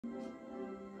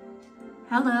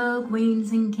Hello,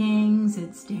 queens and kings.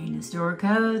 It's Dana Store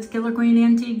Codes, Killer Queen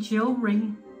Antique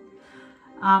Jewelry.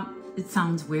 It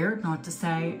sounds weird not to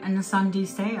say a Sunday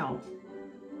sale.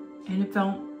 And it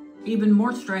felt even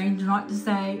more strange not to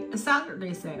say a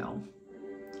Saturday sale.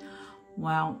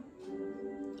 Well,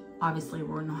 obviously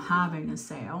we're not having a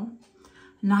sale.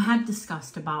 And I had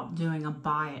discussed about doing a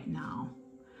buy it now.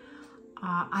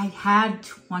 I had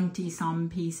 20 some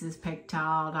pieces picked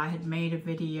out. I had made a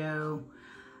video.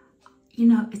 You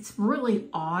know, it's really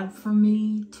odd for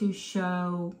me to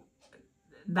show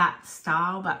that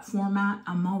style, that format.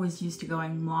 I'm always used to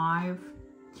going live.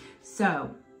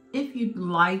 So if you'd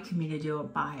like me to do a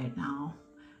buy it now,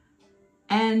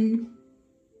 and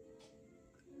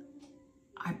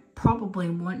I probably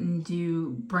wouldn't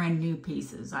do brand new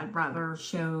pieces. I'd rather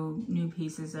show new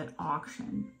pieces at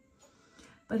auction.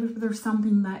 But if there's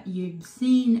something that you've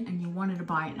seen and you wanted to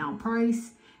buy it now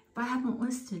price, if I haven't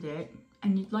listed it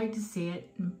and you'd like to see it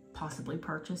and possibly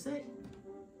purchase it,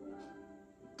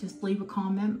 just leave a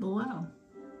comment below.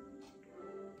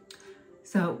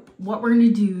 So what we're going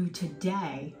to do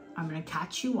today, I'm going to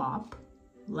catch you up,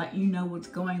 let you know what's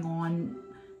going on,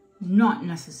 not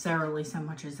necessarily so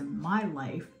much as in my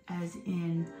life as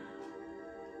in,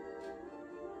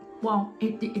 well,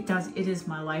 it is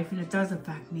my life and it does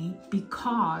affect me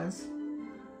because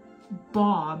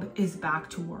Bob is back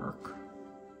to work.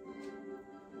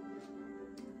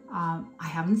 I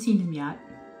haven't seen him yet.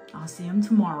 I'll see him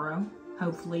tomorrow.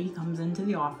 Hopefully he comes into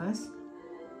the office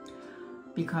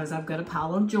because I've got a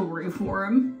pile of jewelry for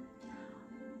him.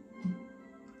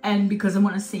 And because I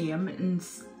want to see him and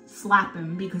slap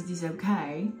him because he's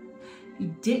okay. He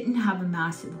didn't have a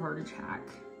massive heart attack.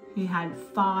 He had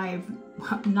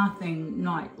 5, nothing,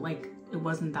 not like it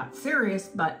wasn't that serious,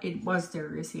 but it was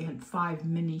serious. He had 5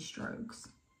 mini strokes.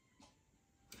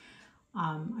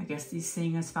 I guess he's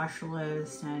seeing a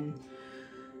specialist and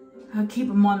I'll keep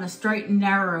him on the straight and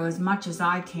narrow as much as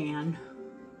I can.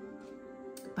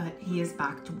 But he is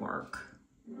back to work.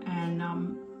 And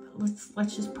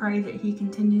let's just pray that he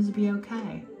continues to be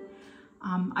okay.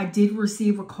 I did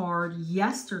receive a card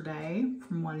yesterday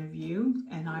from one of you,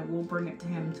 and I will bring it to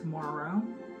him tomorrow.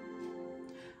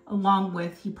 Along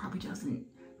with, he probably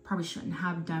shouldn't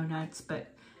have donuts, but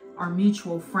our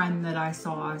mutual friend that I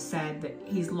saw said that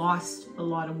he's lost a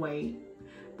lot of weight,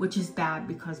 which is bad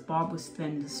because Bob was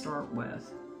thin to start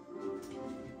with.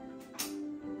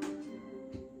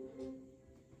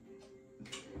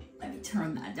 Let me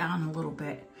turn that down a little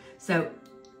bit. So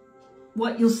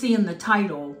what you'll see in the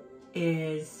title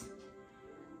is,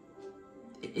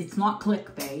 it's not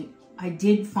clickbait. I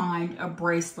did find a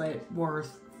bracelet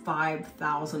worth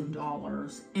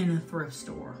 $5,000 in a thrift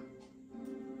store.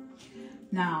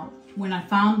 Now, when I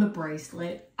found the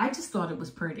bracelet, I just thought it was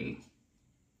pretty.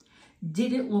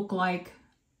 Did it look like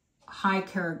high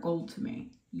carat gold to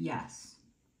me? Yes.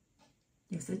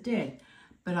 Yes, it did.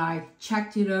 But I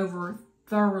checked it over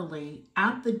thoroughly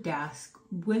at the desk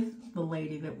with the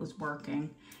lady that was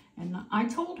working. And I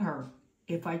told her,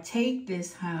 if I take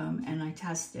this home and I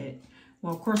test it,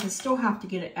 well, of course, I still have to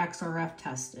get it XRF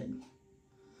tested.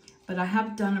 But I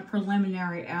have done a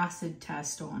preliminary acid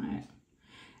test on it.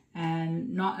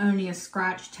 And not only a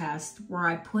scratch test where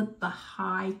I put the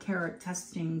high carat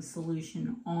testing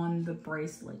solution on the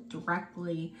bracelet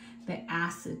directly, the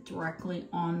acid directly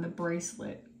on the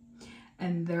bracelet.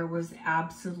 And there was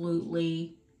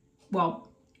absolutely, well,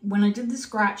 when I did the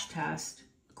scratch test,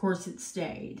 of course it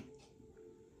stayed.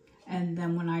 And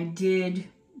then when I did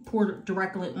pour it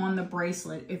directly on the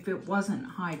bracelet, if it wasn't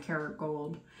high carat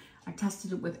gold, I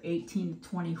tested it with 18 to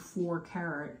 24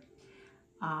 carat,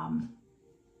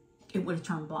 it would have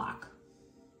turned black.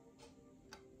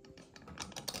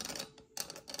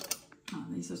 Oh,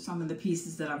 these are some of the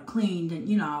pieces that I've cleaned, and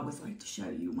you know, I always like to show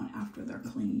you one after they're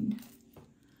cleaned.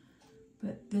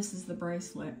 But this is the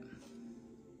bracelet.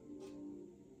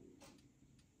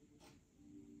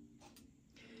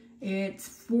 It's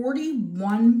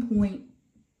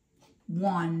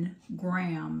 41.1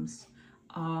 grams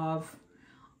of,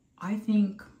 I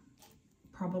think,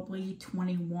 probably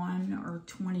 21 or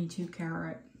 22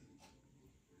 carat.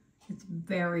 It's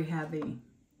very heavy.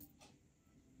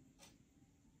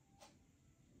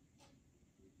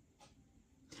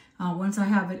 Once I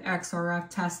have it XRF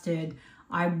tested,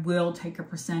 I will take a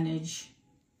percentage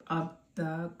of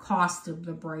the cost of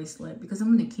the bracelet because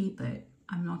I'm going to keep it.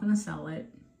 I'm not going to sell it.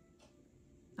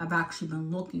 I've actually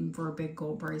been looking for a big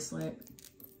gold bracelet.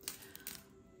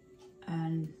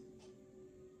 And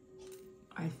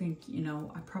I think, you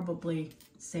know, I probably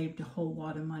saved a whole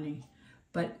lot of money.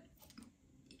 But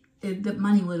the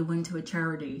money would have went to a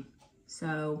charity.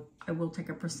 So I will take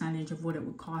a percentage of what it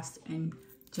would cost and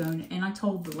Joan, and I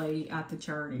told the lady at the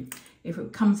charity, if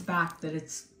it comes back that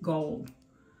it's gold,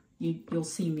 you'll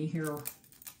see me here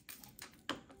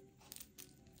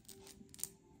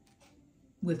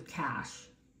with cash.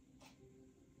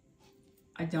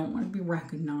 I don't want to be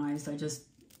recognized. I just,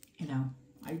 you know,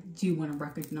 I do want to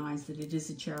recognize that it is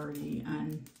a charity,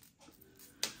 and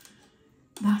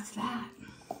that's that.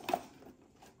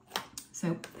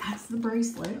 So that's the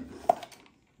bracelet.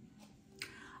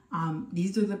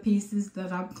 These are the pieces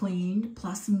that I've cleaned.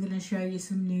 Plus, I'm going to show you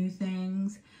some new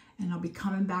things. And I'll be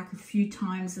coming back a few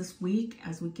times this week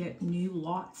as we get new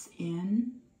lots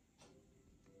in.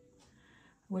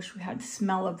 I wish we had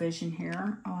smell-o-vision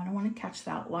here. Oh, I don't want to catch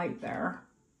that light there.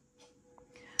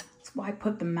 That's why I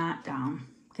put the mat down,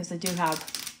 because I do have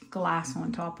glass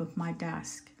on top of my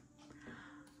desk.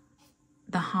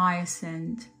 The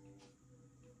hyacinth.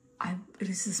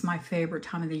 This is my favorite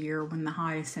time of the year when the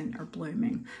hyacinth are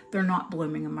blooming. They're not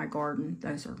blooming in my garden.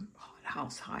 Those are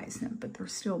house hyacinth, but they're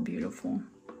still beautiful.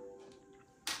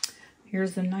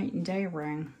 Here's the night and day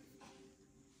ring.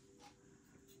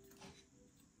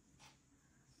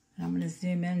 And I'm going to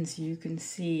zoom in so you can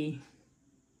see.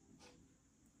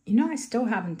 You know, I still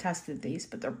haven't tested these,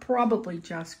 but they're probably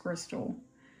just crystal.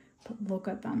 But look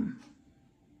at them.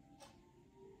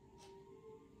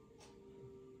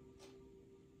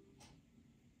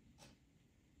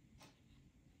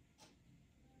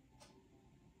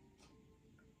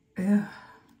 Ugh.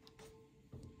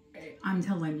 I'm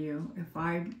telling you, if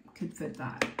I could fit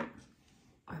that,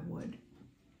 I would.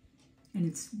 And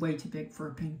it's way too big for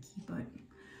a pinky, but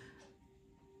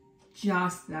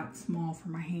just that small for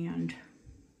my hand.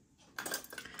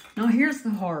 Now here's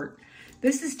the heart.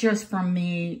 This is just from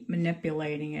me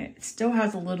manipulating it. It still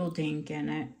has a little dink in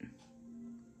it.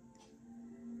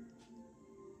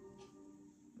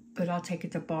 But I'll take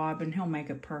it to Bob and he'll make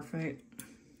it perfect.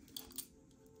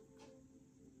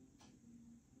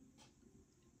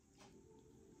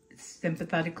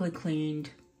 Sympathetically cleaned.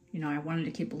 You know, I wanted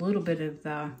to keep a little bit of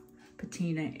the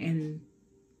patina in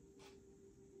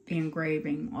the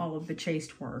engraving, all of the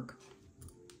chased work.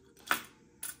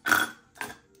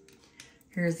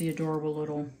 Here's the adorable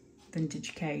little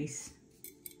vintage case.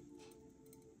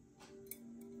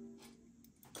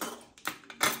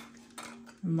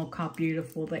 And look how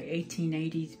beautiful the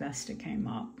 1880s Vesta came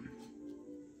up.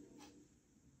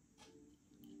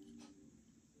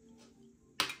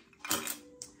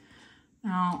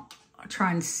 Now, I'll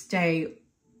try and stay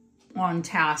on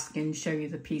task and show you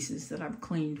the pieces that I've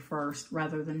cleaned first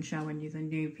rather than showing you the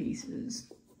new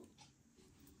pieces.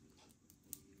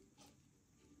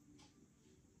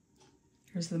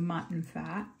 Here's the mutton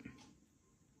fat.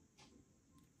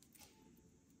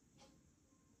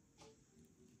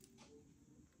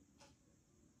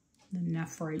 The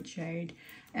nephrite jade.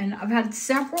 And I've had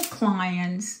several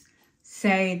clients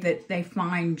say that they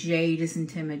find jade is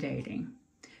intimidating.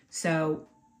 So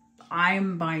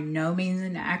I'm by no means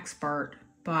an expert,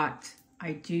 but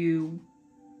I do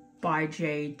buy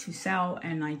jade to sell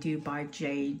and I do buy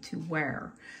jade to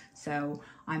wear. So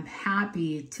I'm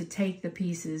happy to take the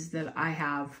pieces that I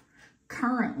have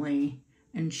currently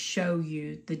and show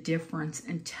you the difference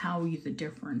and tell you the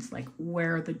difference, like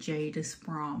where the jade is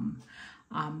from.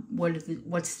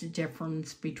 What's the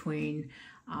difference between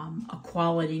a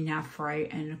quality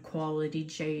nephrite and a quality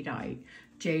jadeite?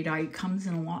 Jadeite comes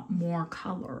in a lot more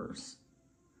colors,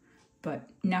 but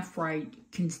nephrite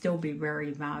can still be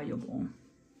very valuable.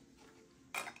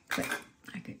 But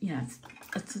yeah,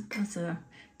 that's a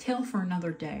tale for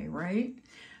another day, right?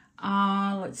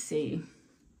 Let's see.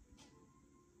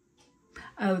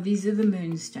 Oh, these are the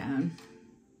moonstone,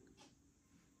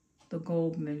 the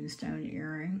gold moonstone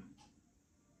earring.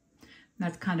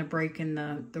 That's kind of breaking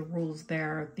the rules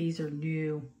there. These are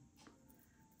new.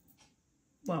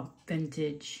 Well,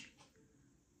 vintage.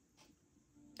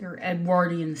 They're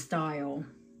Edwardian style,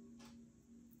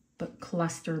 but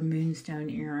cluster moonstone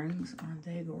earrings. Aren't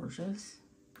they gorgeous?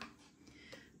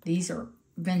 These are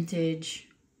vintage,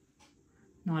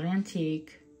 not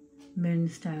antique,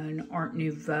 moonstone Art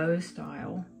Nouveau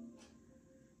style.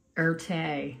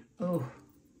 Erte. Oh,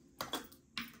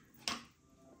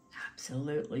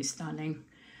 absolutely stunning.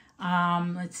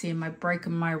 Let's see, am I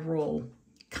breaking my rule?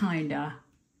 Kinda.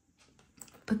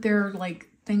 But they're like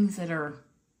things that are,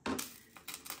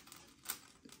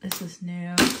 this is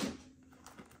new.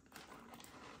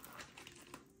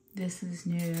 This is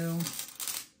new.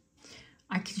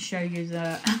 I can show you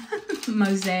the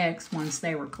mosaics once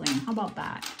they were clean. How about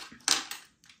that?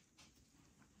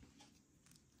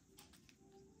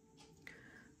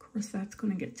 Of course, that's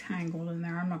going to get tangled in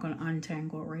there. I'm not going to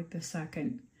untangle it right this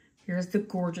second. Here's the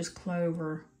gorgeous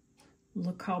clover.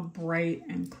 Look how bright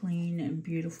and clean and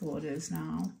beautiful it is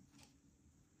now.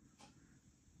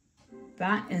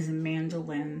 That is a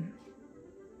mandolin.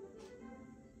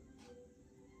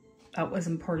 That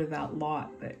wasn't part of that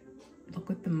lot, but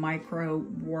look at the micro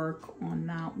work on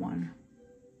that one.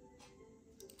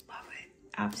 Love it.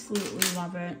 Absolutely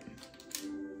love it.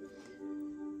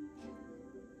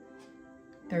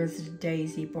 There's the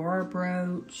daisy bar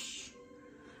brooch.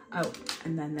 Oh,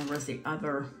 and then there was the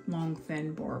other long,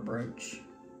 thin bar brooch.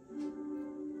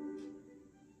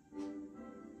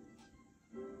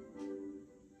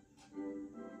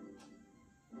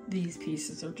 These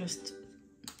pieces are just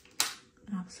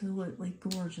absolutely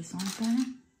gorgeous, aren't they?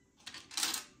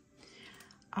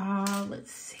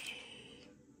 Let's see.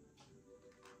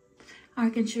 I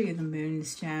can show you the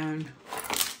moonstone.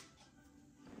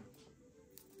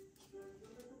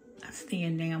 That's the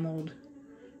enameled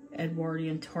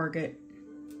Edwardian Target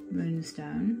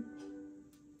moonstone.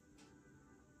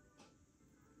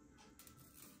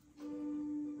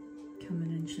 Come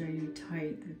in and show you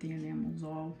tight that the enamel's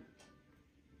all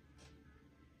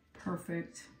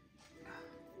perfect.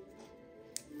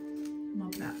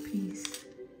 Love that piece.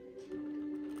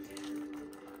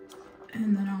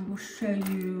 And then I will show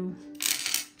you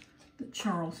the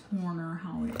Charles Horner,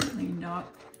 how it cleaned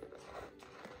up.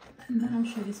 And then I'll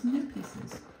show you some new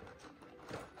pieces.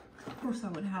 Of course I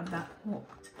would have that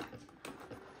hooked.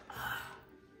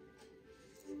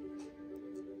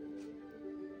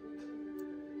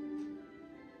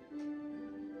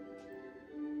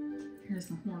 Here's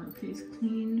the Horner piece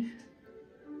cleaned.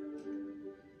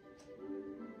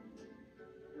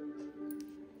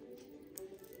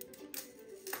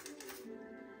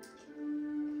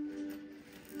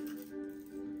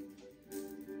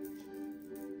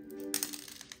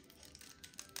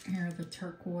 Here are the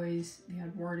turquoise, the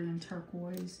Edwardian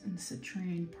turquoise and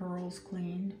citrine pearls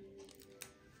cleaned.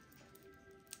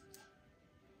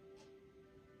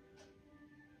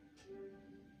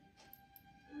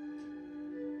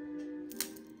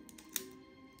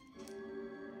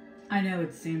 I know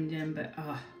it's zoomed in, but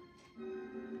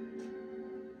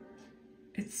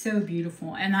it's so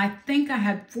beautiful. And I think I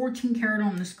had 14 karat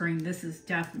on the screen. This is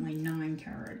definitely 9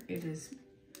 karat. It's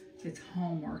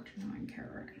hallmarked 9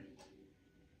 karat.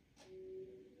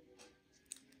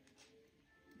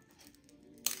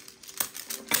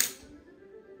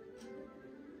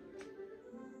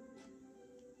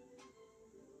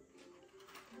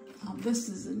 This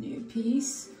is a new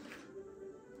piece.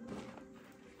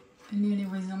 And the only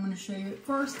reason I'm going to show you it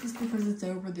first is because it's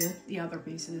over the other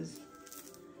pieces.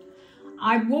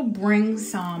 I will bring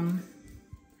some.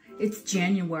 It's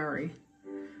January.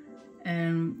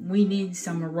 And we need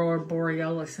some Aurora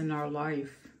Borealis in our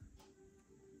life.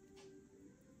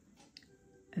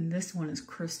 And this one is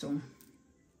crystal.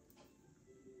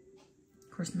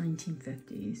 Of course,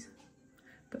 1950s.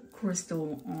 But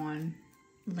crystal on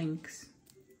links.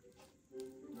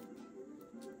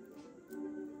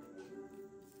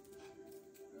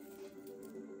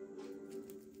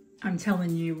 I'm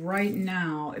telling you right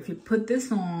now, if you put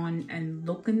this on and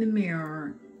look in the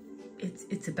mirror,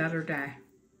 it's a better day.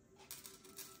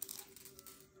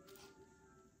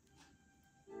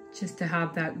 Just to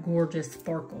have that gorgeous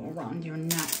sparkle around your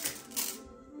neck.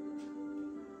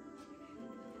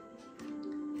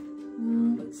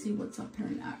 Let's see what's up here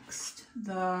next.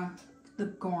 The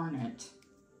garnet.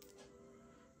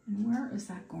 And where is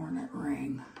that garnet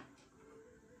ring?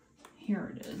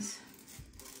 Here it is.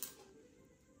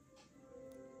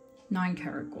 9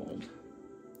 karat gold.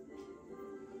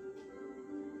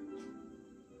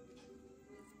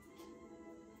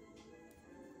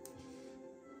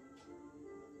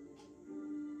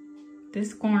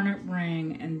 This garnet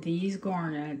ring and these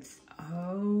garnets,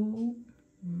 oh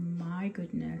my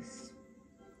goodness.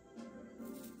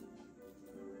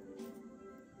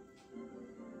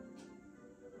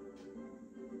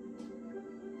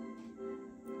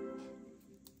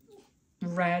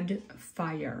 Red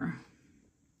fire.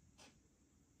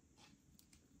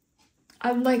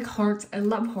 I like hearts. I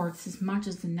love hearts as much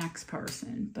as the next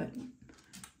person, but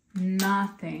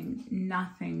nothing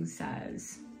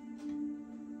says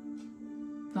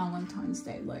Valentine's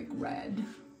Day like red.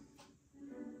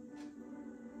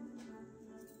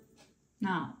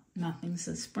 Now, nothing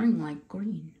says spring like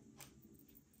green.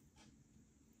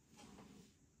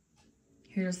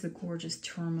 Here's the gorgeous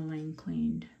tourmaline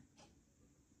cleaned.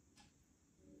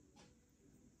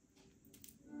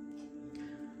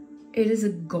 It is a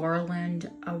garland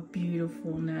of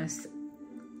beautifulness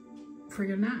for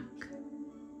your neck.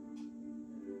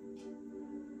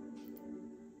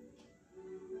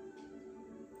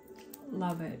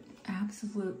 Love it.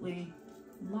 Absolutely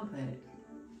love it.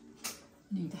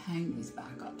 I need to hang these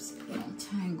back up so they don't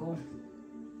tangle.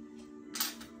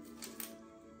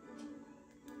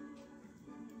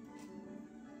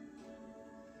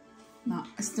 Now,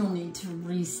 I still need to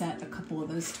reset a couple of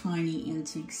those tiny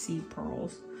antique seed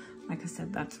pearls. Like I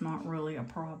said, that's not really a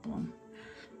problem.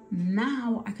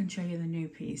 Now I can show you the new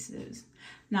pieces.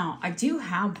 Now, I do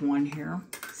have one here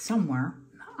somewhere.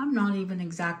 I'm not even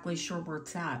exactly sure where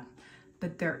it's at,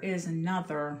 but there is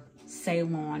another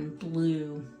Ceylon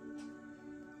blue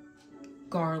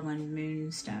garland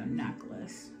moonstone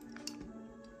necklace.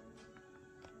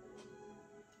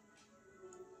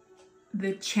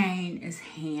 The chain is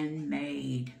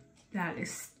handmade. That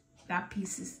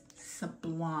piece is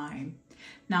sublime.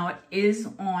 Now it is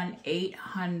on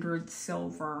 800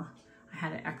 silver. I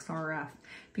had an XRF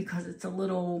because it's a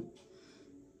little,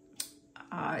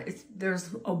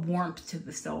 there's a warmth to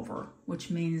the silver,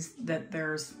 which means that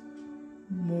there's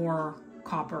more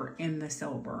copper in the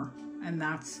silver. And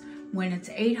that's when it's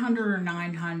 800 or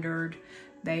 900,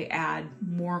 they add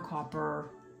more copper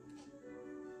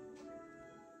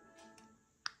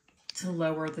to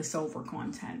lower the silver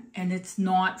content. And it's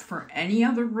not for any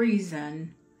other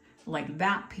reason like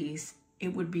that piece.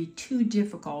 It would be too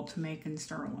difficult to make in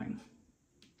sterling.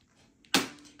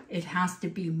 It has to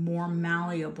be more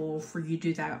malleable for you to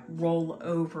do that roll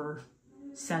over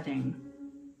setting.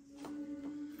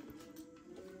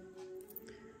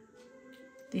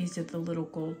 These are the little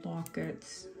gold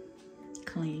lockets,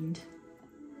 cleaned.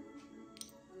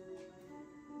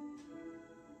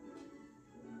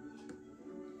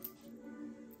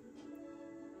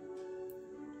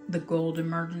 The gold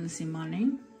emergency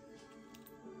money.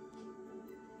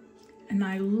 And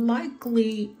I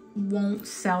likely won't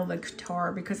sell the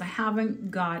guitar because I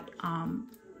haven't got an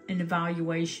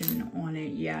evaluation on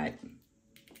it yet.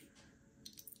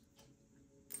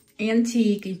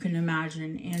 Antique, you can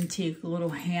imagine, antique little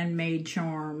handmade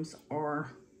charms,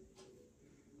 or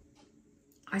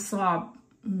I saw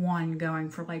one going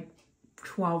for like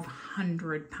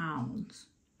 1,200 pounds.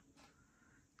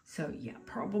 So yeah,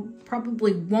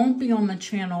 probably won't be on the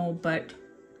channel, but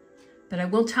I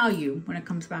will tell you when it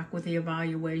comes back with the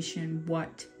evaluation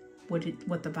what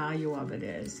the value of it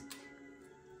is.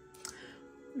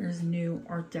 There's a new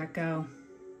Art Deco,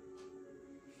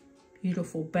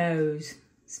 beautiful bows,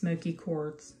 smoky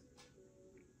quartz.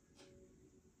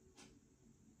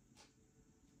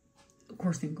 Of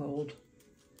course in gold,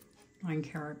 9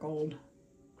 karat gold.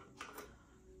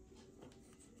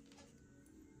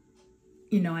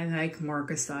 You know, I like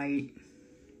marcasite,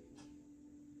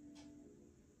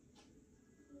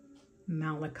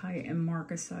 malachite and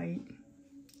marcasite.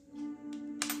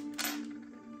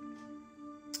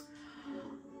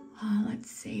 Let's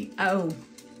see. Oh,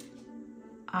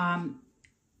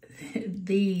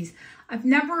 these,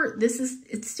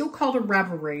 it's still called a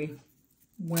reverie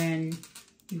when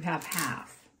you have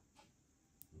half.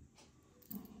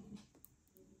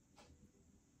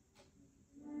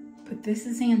 But this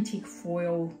is antique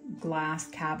foil glass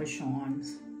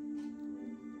cabochons.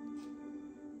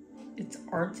 It's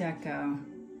Art Deco.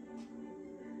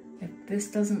 If this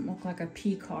doesn't look like a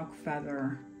peacock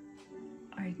feather,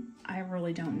 I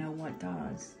really don't know what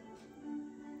does.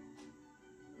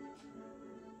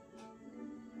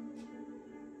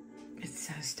 It's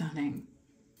so stunning.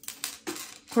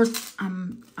 Of course,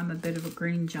 I'm a bit of a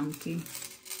green junkie.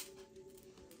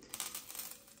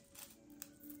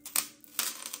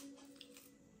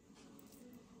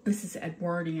 This is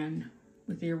Edwardian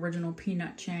with the original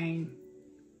peanut chain.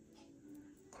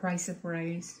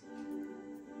 Chrysoprase.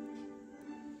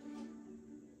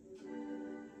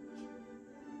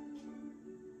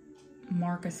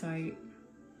 Marcasite.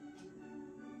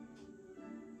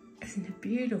 Isn't it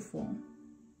beautiful?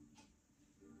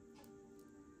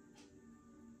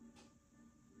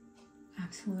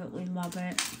 Absolutely love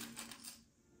it.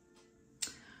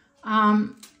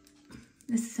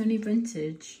 This is only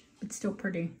vintage, but still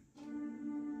pretty.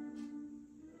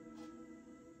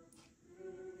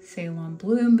 Ceylon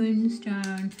blue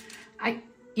moonstone. I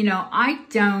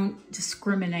don't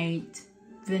discriminate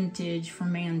vintage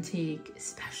from antique,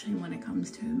 especially when it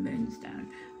comes to a moonstone.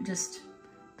 I'm just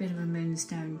a bit of a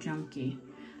moonstone junkie.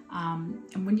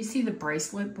 And when you see the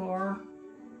bracelet bar,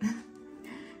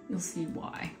 you'll see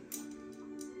why.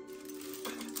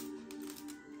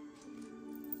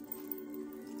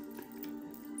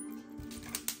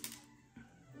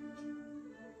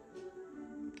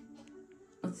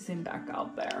 Let's zoom back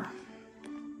out there.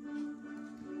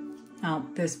 Now,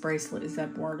 this bracelet is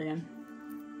Edwardian.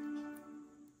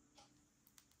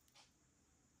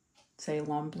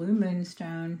 Ceylon blue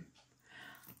moonstone.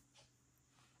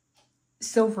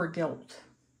 Silver gilt.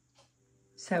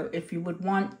 So if you would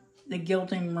want the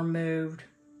gilding removed,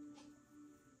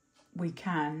 we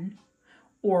can,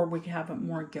 or we can have it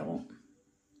more gilt.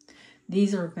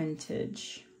 These are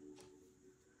vintage,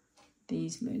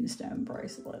 these moonstone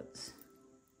bracelets.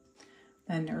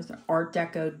 Then there's an Art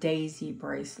Deco daisy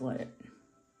bracelet.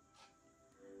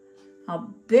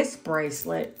 Now this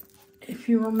bracelet, if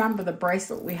you remember the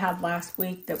bracelet we had last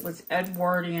week that was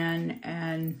Edwardian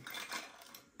and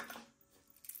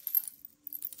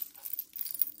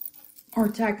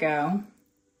Art Deco,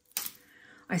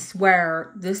 I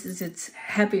swear this is its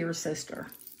heavier sister.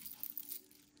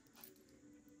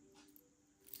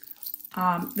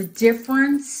 The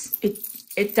difference,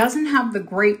 it doesn't have the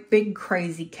great big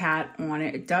crazy cat on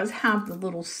it. It does have the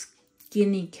little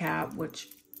skinny cat, which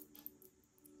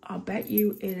I'll bet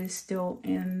you it is still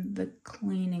in the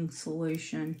cleaning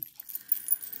solution.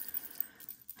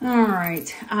 All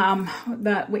right,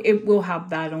 it will have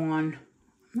that on.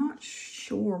 I'm not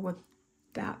sure what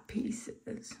that piece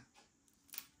is.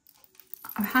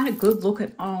 I've had a good look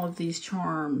at all of these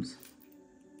charms.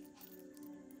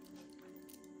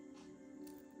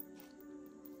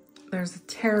 There's a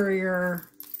terrier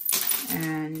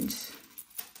and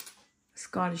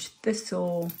Scottish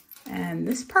thistle. And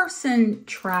this person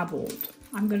traveled.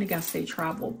 I'm going to guess they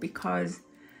traveled because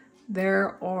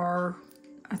that's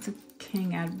a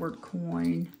King Edward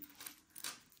coin.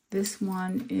 This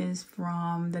one is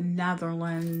from the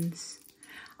Netherlands.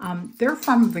 They're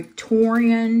from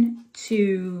Victorian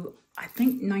to, I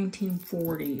think,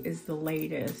 1940 is the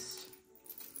latest.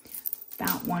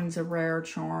 That one's a rare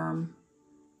charm.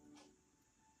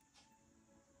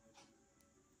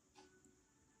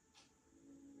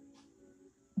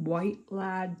 White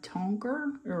lad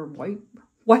tonker or white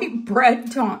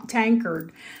bread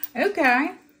tankard.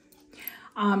 Okay.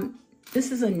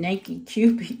 This is a naked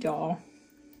Cupid doll.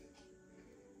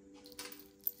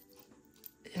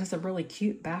 It has a really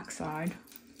cute backside.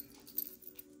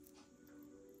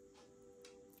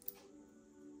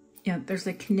 Yeah, there's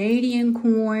a Canadian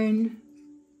coin.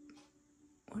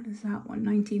 What is that one?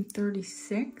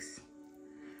 1936.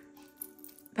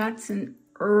 That's an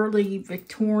early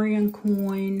Victorian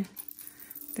coin.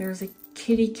 There's a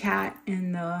kitty cat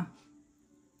in the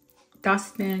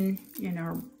dustbin in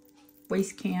our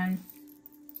waste can.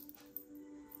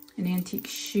 An antique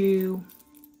shoe.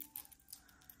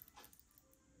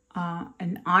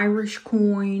 An Irish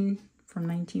coin from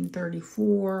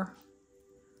 1934.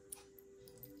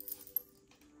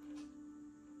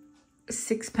 A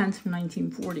sixpence from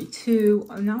 1942.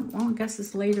 Oh, no, well, I guess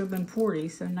it's later than 40,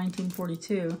 so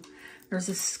 1942. There's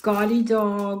a Scotty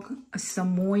dog, a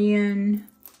Samoan.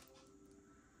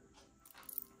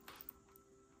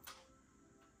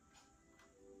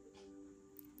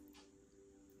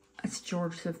 That's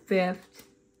George V.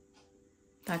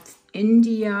 That's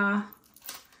India.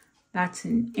 That's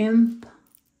an imp.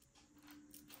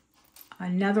 A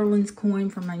Netherlands coin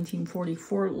from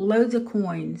 1944. Loads of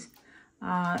coins.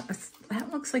 That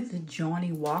looks like the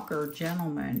Johnny Walker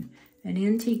gentleman. An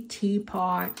antique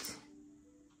teapot.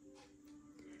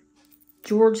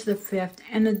 George V,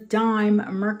 and a dime,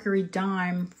 a Mercury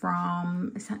dime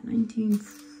from, is that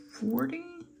 1940?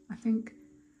 I think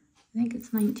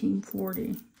it's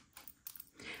 1940.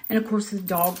 And of course the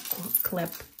dog clip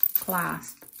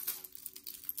clasp.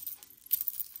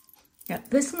 Yeah,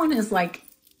 this one is like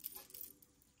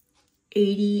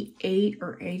 88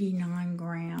 or 89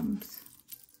 grams.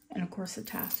 And of course a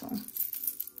tassel.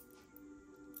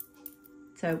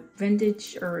 So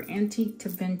vintage or antique to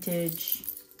vintage.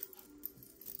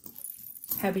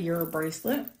 Heavier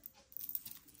bracelet.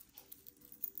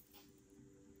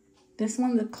 This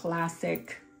one's a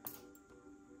classic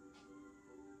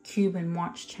Cuban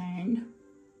watch chain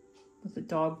with a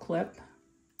dog clip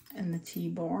and the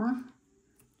T-bar.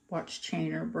 Watch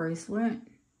chain or bracelet.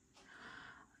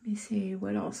 Let me see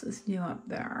what else is new up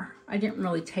there. I didn't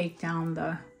really take down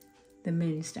the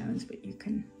moonstones, but you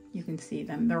can see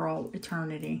them. They're all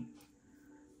eternity.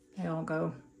 They all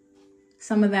go.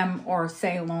 Some of them are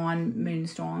Ceylon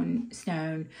moonstone,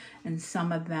 and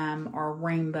some of them are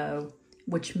rainbow,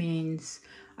 which means,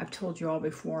 I've told you all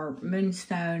before,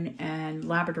 moonstone and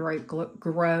labradorite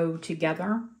grow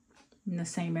together in the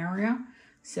same area.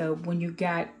 So when you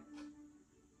get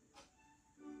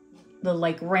the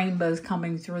like rainbows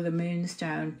coming through the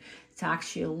moonstone, it's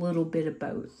actually a little bit of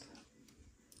both.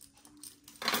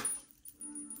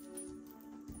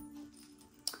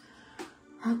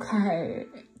 Okay.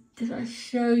 Did I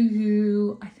show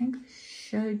you? I think I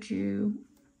showed you.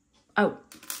 Oh,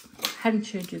 I hadn't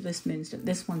showed you this moonstone.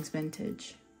 This one's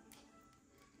vintage.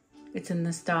 It's in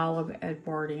the style of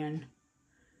Edwardian.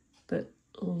 But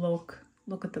look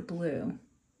at the blue.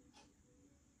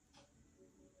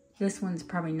 This one's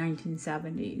probably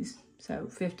 1970s, so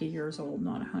 50 years old,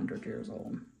 not 100 years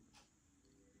old.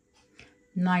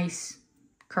 Nice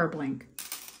curb link.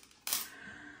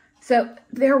 So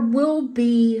there will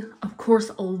be, of course,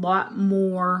 a lot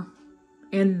more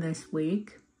in this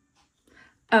week.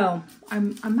 Oh, I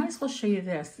might as well show you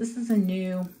this. This is a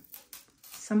new,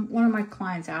 one of my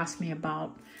clients asked me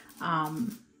about a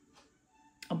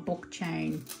book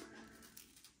chain.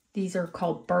 These are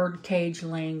called bird cage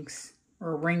links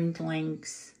or ringed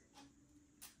links.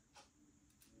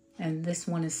 And this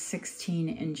one is 16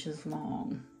 inches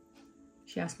long.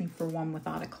 She asked me for one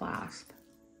without a clasp.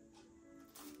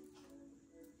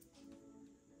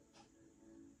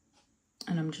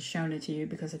 And I'm just showing it to you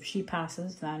because if she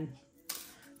passes, then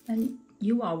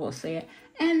you all will see it.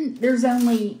 And there's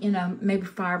only, you know, maybe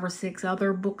 5 or 6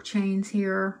 other book chains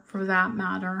here for that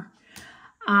matter.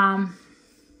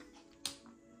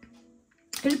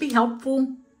 It'd be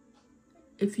helpful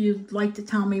if you'd like to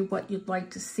tell me what you'd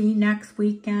like to see next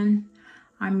weekend.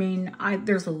 I mean,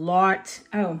 there's a lot.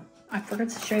 Oh, I forgot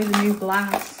to show you the new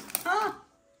glass.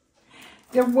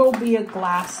 There will be a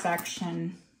glass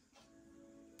section.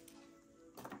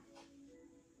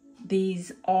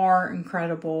 These are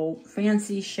incredible,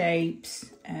 fancy shapes,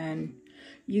 and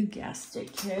you guessed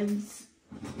it, kids.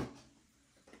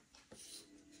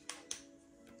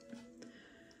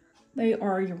 They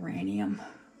are uranium.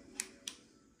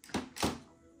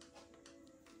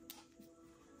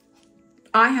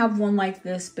 I have one like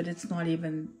this, but it's not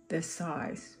even this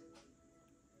size.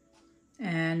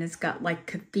 And it's got like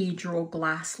cathedral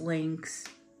glass links.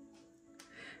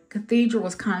 Cathedral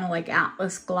is kind of like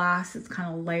Atlas glass. It's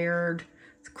kind of layered.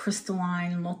 It's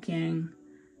crystalline looking.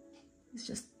 It's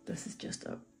just, this is just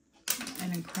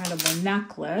an incredible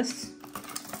necklace.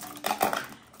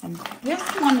 And this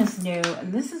one is new,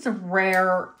 and this is a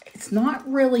rare, it's not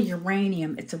really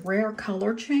uranium. It's a rare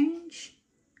color change.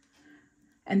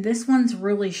 And this one's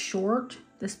really short,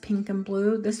 this pink and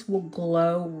blue. This will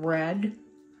glow red.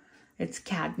 It's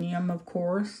cadmium, of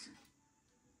course.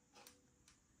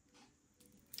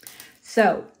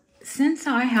 So, since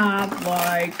I have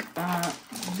like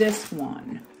this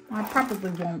one, I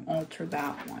probably won't alter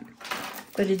that one.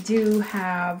 But I do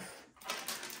have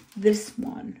this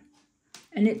one,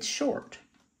 and it's short.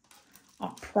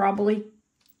 I'll probably,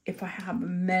 if I have a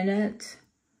minute,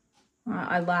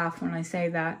 I laugh when I say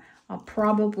that, I'll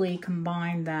probably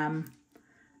combine them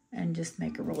and just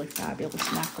make a really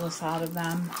fabulous necklace out of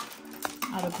them,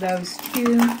 out of those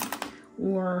two,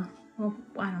 or, well,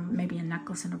 I don't know, maybe a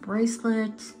necklace and a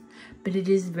bracelet, but it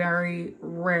is very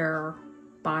rare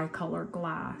bicolor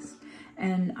glass.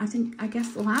 And I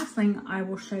guess the last thing I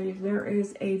will show you, there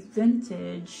is a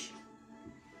vintage,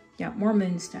 yeah, more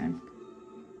moonstone,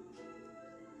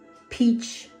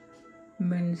 peach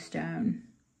moonstone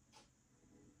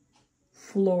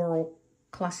floral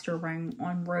cluster ring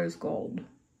on rose gold.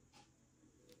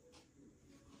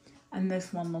 And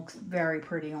this one looks very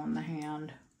pretty on the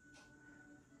hand.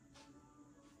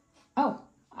 Oh,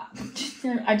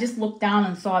 I just looked down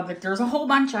and saw that there's a whole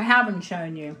bunch I haven't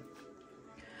shown you.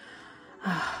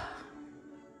 How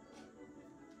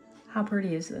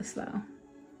pretty is this though?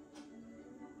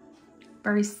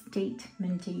 Very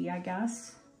statementy, I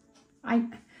guess. I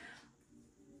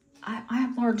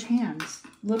have large hands.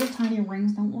 Little tiny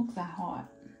rings don't look that hot.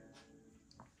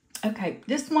 Okay,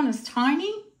 this one is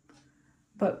tiny,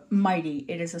 but mighty.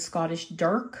 It is a Scottish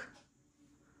dirk,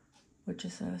 which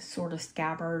is a sort of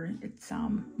scabbard. It's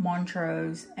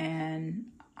Montrose, and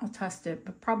I'll test it,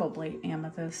 but probably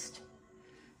amethyst.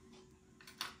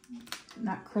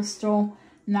 That crystal.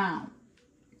 Now,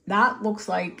 that looks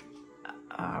like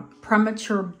a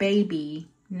premature baby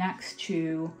next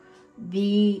to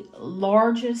the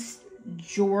largest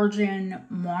Georgian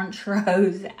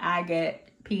Montrose agate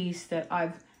piece that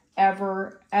I've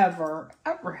ever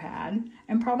had,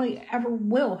 and probably ever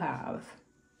will have.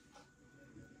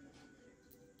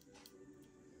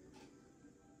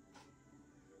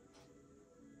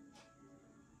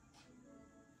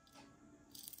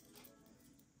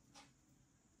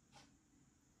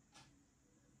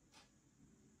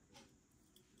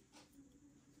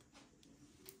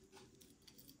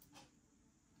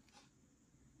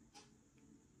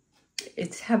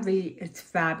 It's heavy, it's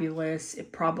fabulous.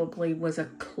 It probably was a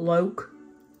cloak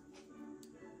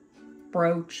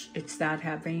brooch. It's that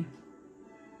heavy.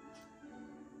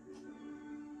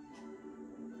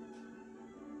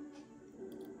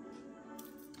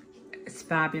 It's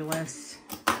fabulous.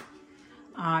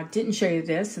 Didn't show you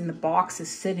this, and the box is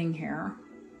sitting here.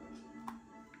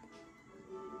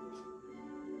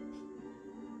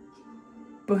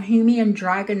 Bohemian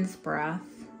Dragon's Breath.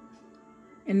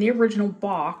 In the original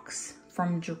box,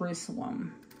 from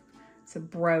Jerusalem. It's a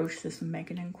brooch. This would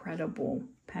make an incredible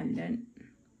pendant.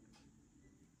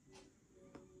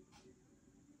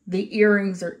 The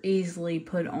earrings are easily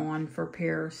put on for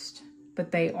pierced,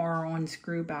 but they are on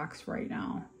screwbacks right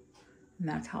now. And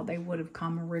that's how they would have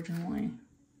come originally.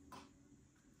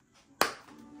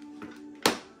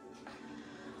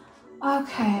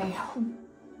 Okay,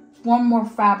 one more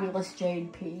fabulous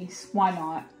jade piece. Why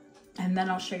not? And then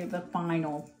I'll show you the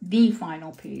final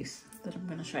piece that I'm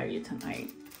going to show you tonight.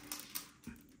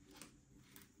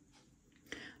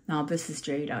 Now this is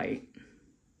jadeite.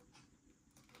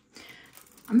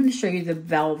 I'm going to show you the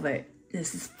velvet.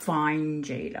 This is fine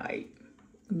jadeite.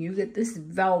 When you get this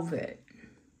velvet,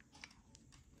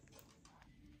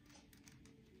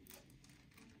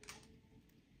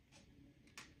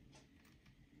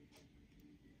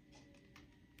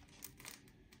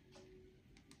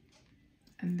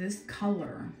 and this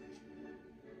color.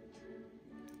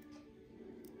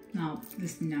 Now,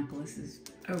 this necklace is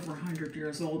over 100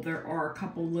 years old. There are a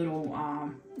couple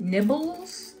little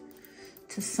nibbles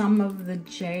to some of the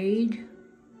jade.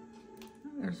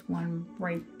 There's one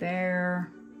right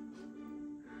there.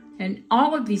 And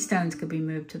all of these stones could be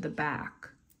moved to the back.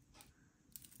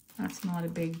 That's not a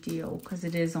big deal because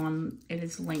it is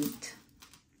linked.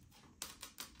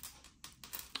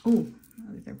 Oh,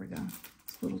 there we go.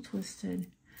 It's a little twisted.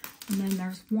 And then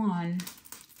there's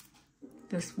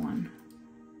this one,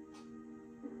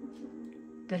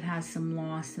 that has some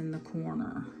loss in the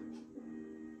corner.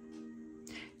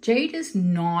 Jade is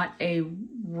not a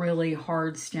really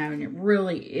hard stone. It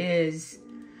really is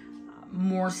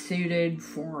more suited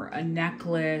for a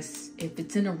necklace. If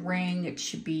it's in a ring, it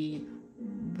should be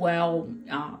well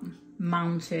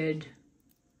mounted.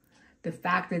 The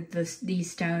fact that these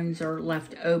stones are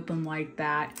left open like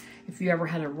that, if you ever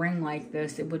had a ring like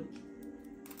this, it would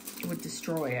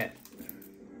destroy it.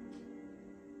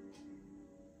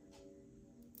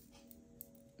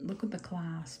 Look at the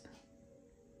clasp.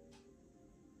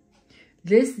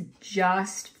 This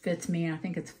just fits me, and I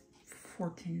think it's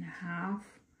 14.5,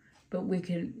 but we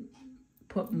could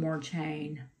put more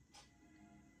chain.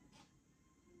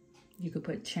 You could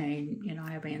put chain, you know,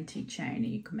 I have antique chain, and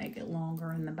you can make it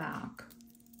longer in the back.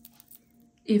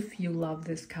 If you love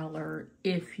this color,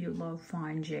 if you love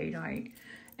fine jadeite,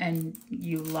 and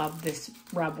you love this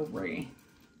revelry.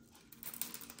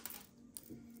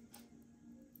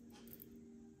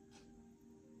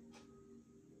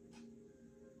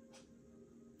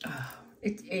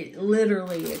 It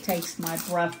literally, it takes my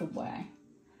breath away.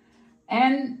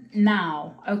 And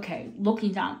now, okay,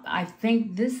 looking down, I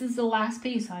think this is the last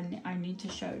piece I need to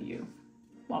show you.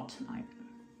 Well, tonight.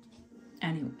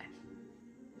 Anyway.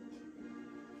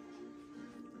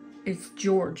 It's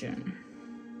Georgian.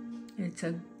 It's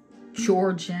a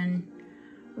Georgian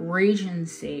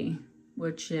Regency,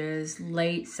 which is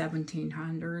late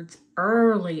 1700s,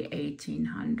 early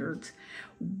 1800s.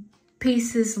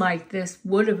 Pieces like this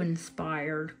would have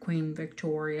inspired Queen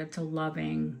Victoria to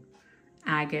loving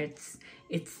agates.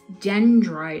 It's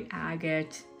dendrite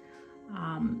agate.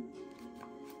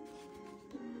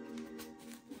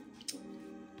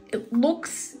 It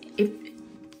looks,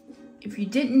 if you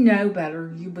didn't know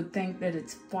better, you would think that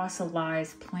it's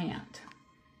fossilized plant.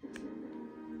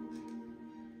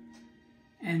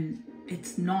 And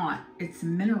it's not, it's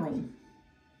mineral.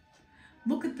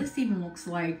 Look at this, even looks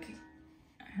like,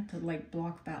 I have to like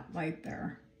block that light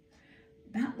there.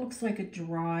 That looks like a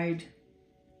dried,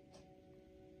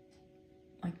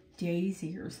 like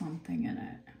daisy or something in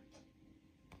it.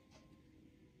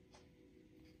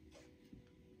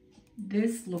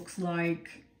 This looks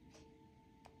like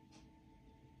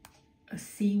a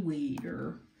seaweed,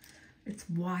 or it's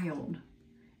wild.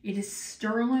 It is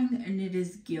sterling and it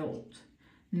is gilt.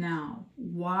 Now,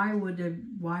 why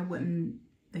wouldn't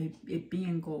it be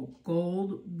in gold?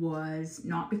 Gold was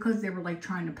not because they were like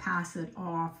trying to pass it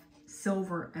off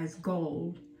silver as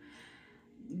gold.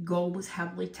 Gold was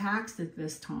heavily taxed at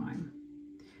this time.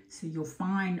 So you'll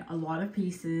find a lot of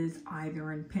pieces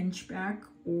either in pinchbeck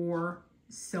or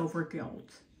silver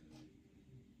gilt.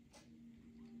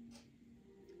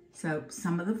 So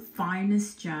some of the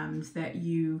finest gems that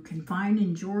you can find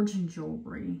in Georgian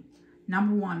jewelry,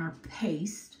 number one, are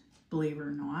paste. Believe it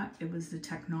or not, it was the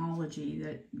technology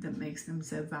that makes them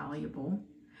so valuable,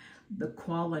 the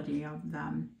quality of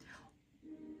them,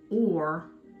 or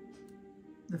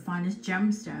the finest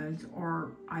gemstones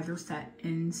are either set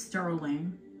in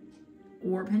sterling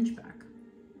or pinchbeck.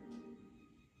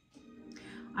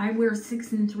 I wear 6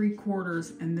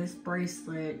 3/4, and this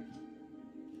bracelet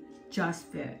just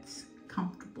fits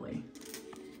comfortably.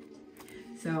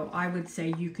 So I would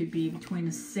say you could be between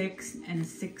a 6 and a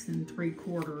 6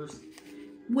 3/4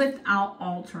 without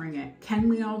altering it. Can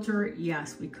we alter it?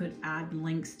 Yes, we could add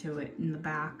links to it in the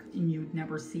back and you'd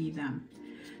never see them.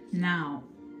 Now,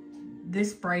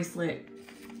 this bracelet,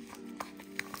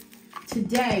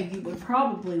 today you would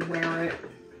probably wear it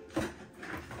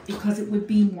because it would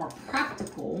be more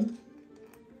practical,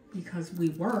 because we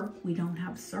work, we don't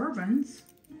have servants,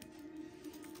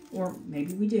 or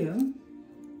maybe we do.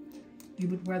 You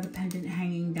would wear the pendant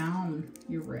hanging down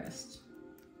your wrist.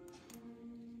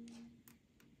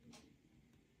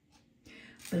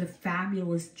 But a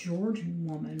fabulous Georgian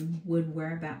woman would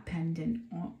wear that pendant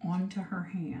onto her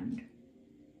hand.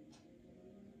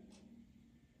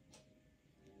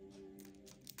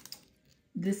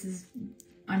 This is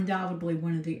undoubtedly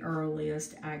one of the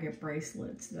earliest agate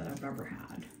bracelets that I've ever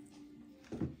had.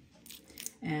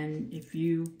 And if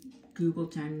you Google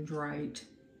dendrite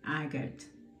agate,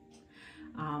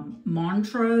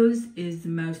 Montrose is the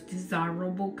most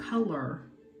desirable color,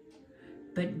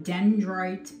 but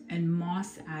dendrite and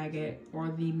moss agate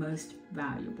are the most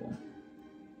valuable.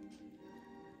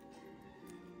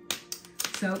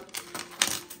 So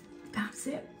that's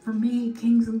it for me,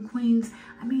 kings and queens.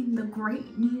 I mean, the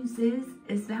great news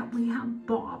is that we have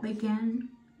Bob again.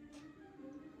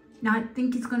 Now, I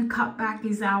think he's going to cut back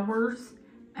his hours,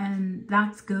 and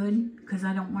that's good because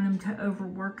I don't want him to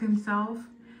overwork himself.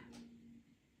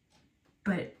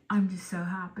 But I'm just so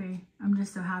happy. I'm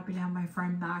just so happy to have my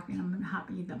friend back, and I'm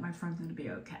happy that my friend's going to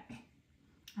be okay.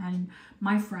 And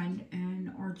my friend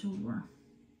and our jeweler.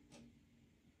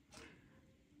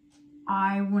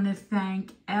 I want to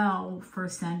thank Elle for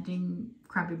sending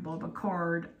Krabby Bob a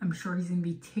card. I'm sure he's going to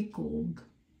be tickled.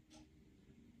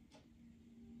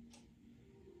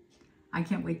 I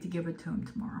can't wait to give it to him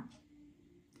tomorrow.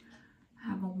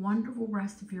 Have a wonderful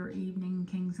rest of your evening,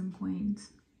 kings and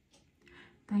queens.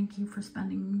 Thank you for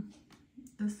spending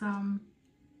this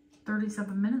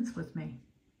 37 minutes with me.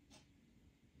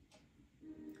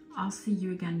 I'll see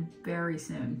you again very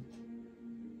soon.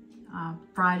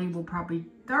 Friday will probably,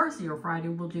 Thursday or Friday,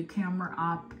 we'll do camera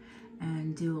up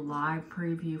and do a live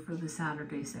preview for the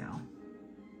Saturday sale.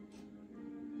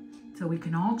 So we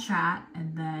can all chat,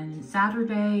 and then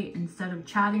Saturday, instead of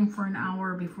chatting for an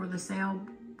hour before the sale,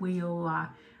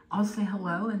 I'll say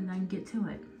hello and then get to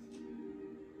it.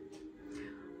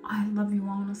 I love you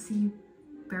all, and I'll see you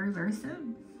very, very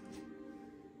soon.